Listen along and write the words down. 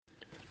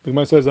The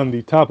Gemara says on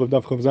the top of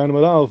Daf Chav Zayin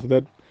Alef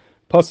that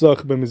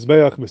Pasach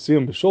b'mizbeach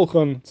b'siyum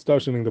b'shulchan. It's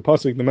darshaning the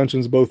pasuk that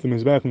mentions both the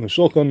mizbeach and the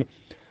shulchan.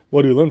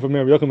 What do you learn from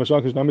here? At the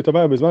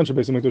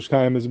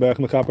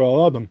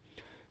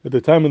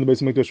time when the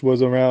Beis Hamikdash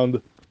was around,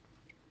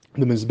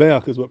 the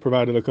mizbeach is what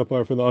provided a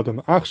kapar for the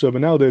adam. Achshav, but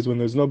nowadays when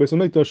there's no Beis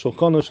Hamikdash,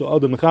 shulchano shel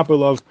adam mechaper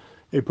love.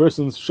 A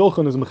person's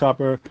shulchan is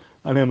mechaper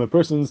on him. A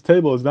person's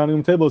table, his dining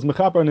room table, is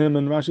mechaper on him.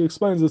 And Rashi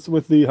explains this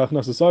with the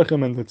hachnasas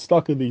archim and the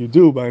tzedakah that you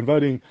do by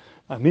inviting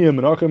aniyim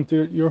and archim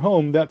to your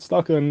home. That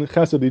tzedakah and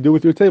chesed you do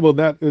with your table,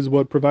 that is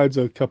what provides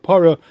a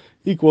kapara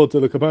equal to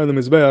the kapara of the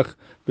mizbeach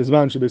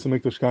bizman shebeis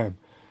Hamikdash kayim.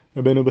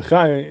 Rabbeinu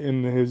Bechai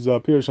in his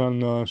Pirush on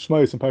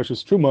Shmais and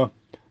Parshas Truma,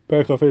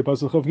 Perek Chafei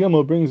Pasuk Chav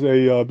Gimel, brings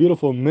a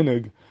beautiful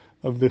minhag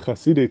of the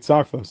Chassiday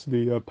Tzarfas,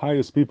 the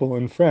pious people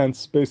in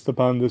France, based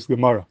upon this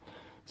Gemara.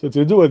 So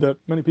to do with it,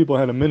 many people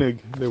had a minhag.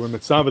 They were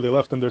mitzvah, they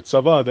left in their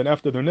tzava. Then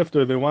after their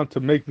nifter, they want to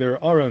make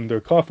their aron, their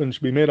coffin,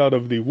 should be made out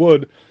of the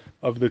wood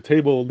of the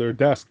table, their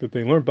desk that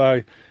they learned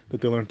by, that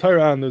they learned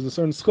Torah on. There's a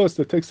certain schus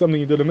that takes something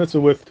you did a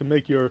mitzvah with to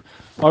make your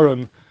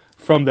aron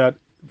from that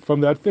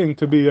thing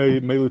to be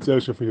a meilutz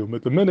yosher for you.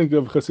 But the minhag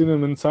of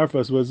Chasidim and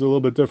Tzarfas was a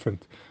little bit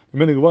different. The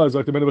minhag was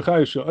like the Rabbeinu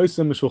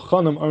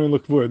Bechai, aron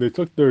l'kvura. They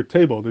took their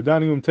table, their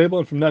dining room table,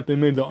 and from that they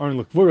made the aron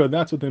l'kvura.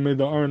 That's what they made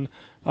the aron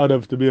out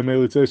of, to be a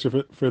meilutz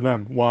yosher for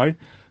them. Why?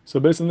 So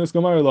based on this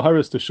Gemara,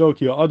 laharis to show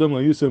ki adam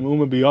la'yusem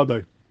uma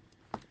biyadai.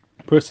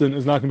 Person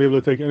is not going to be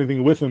able to take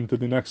anything with him to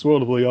the next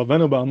world.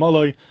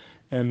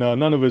 And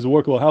none of his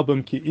work will help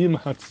him. Ki im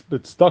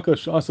hatzdaka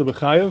sh'asa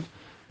b'chayev.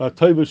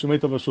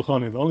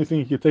 The only thing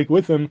he could take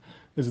with him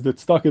is the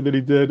tzedakah that he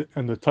did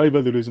and the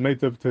taiva that he's made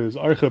to his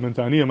archim and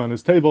ta'aniyim on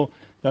his table.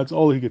 That's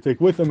all he could take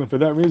with him, and for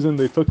that reason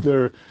they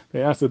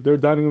asked that their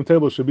dining room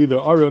table should be their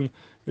aron.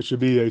 It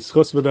should be a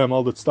schus for them,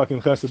 all the tzedakah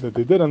and chesed that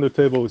they did on their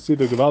table. We see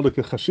the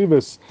gewaldige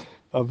chashivas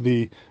of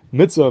the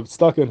mitzvah of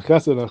tzedakah and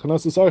chesed and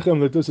achnasas archim,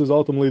 that this is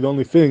ultimately the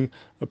only thing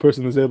a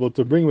person is able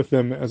to bring with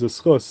them as a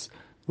schus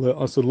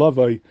le'asad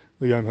lavai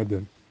l'yam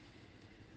hadin.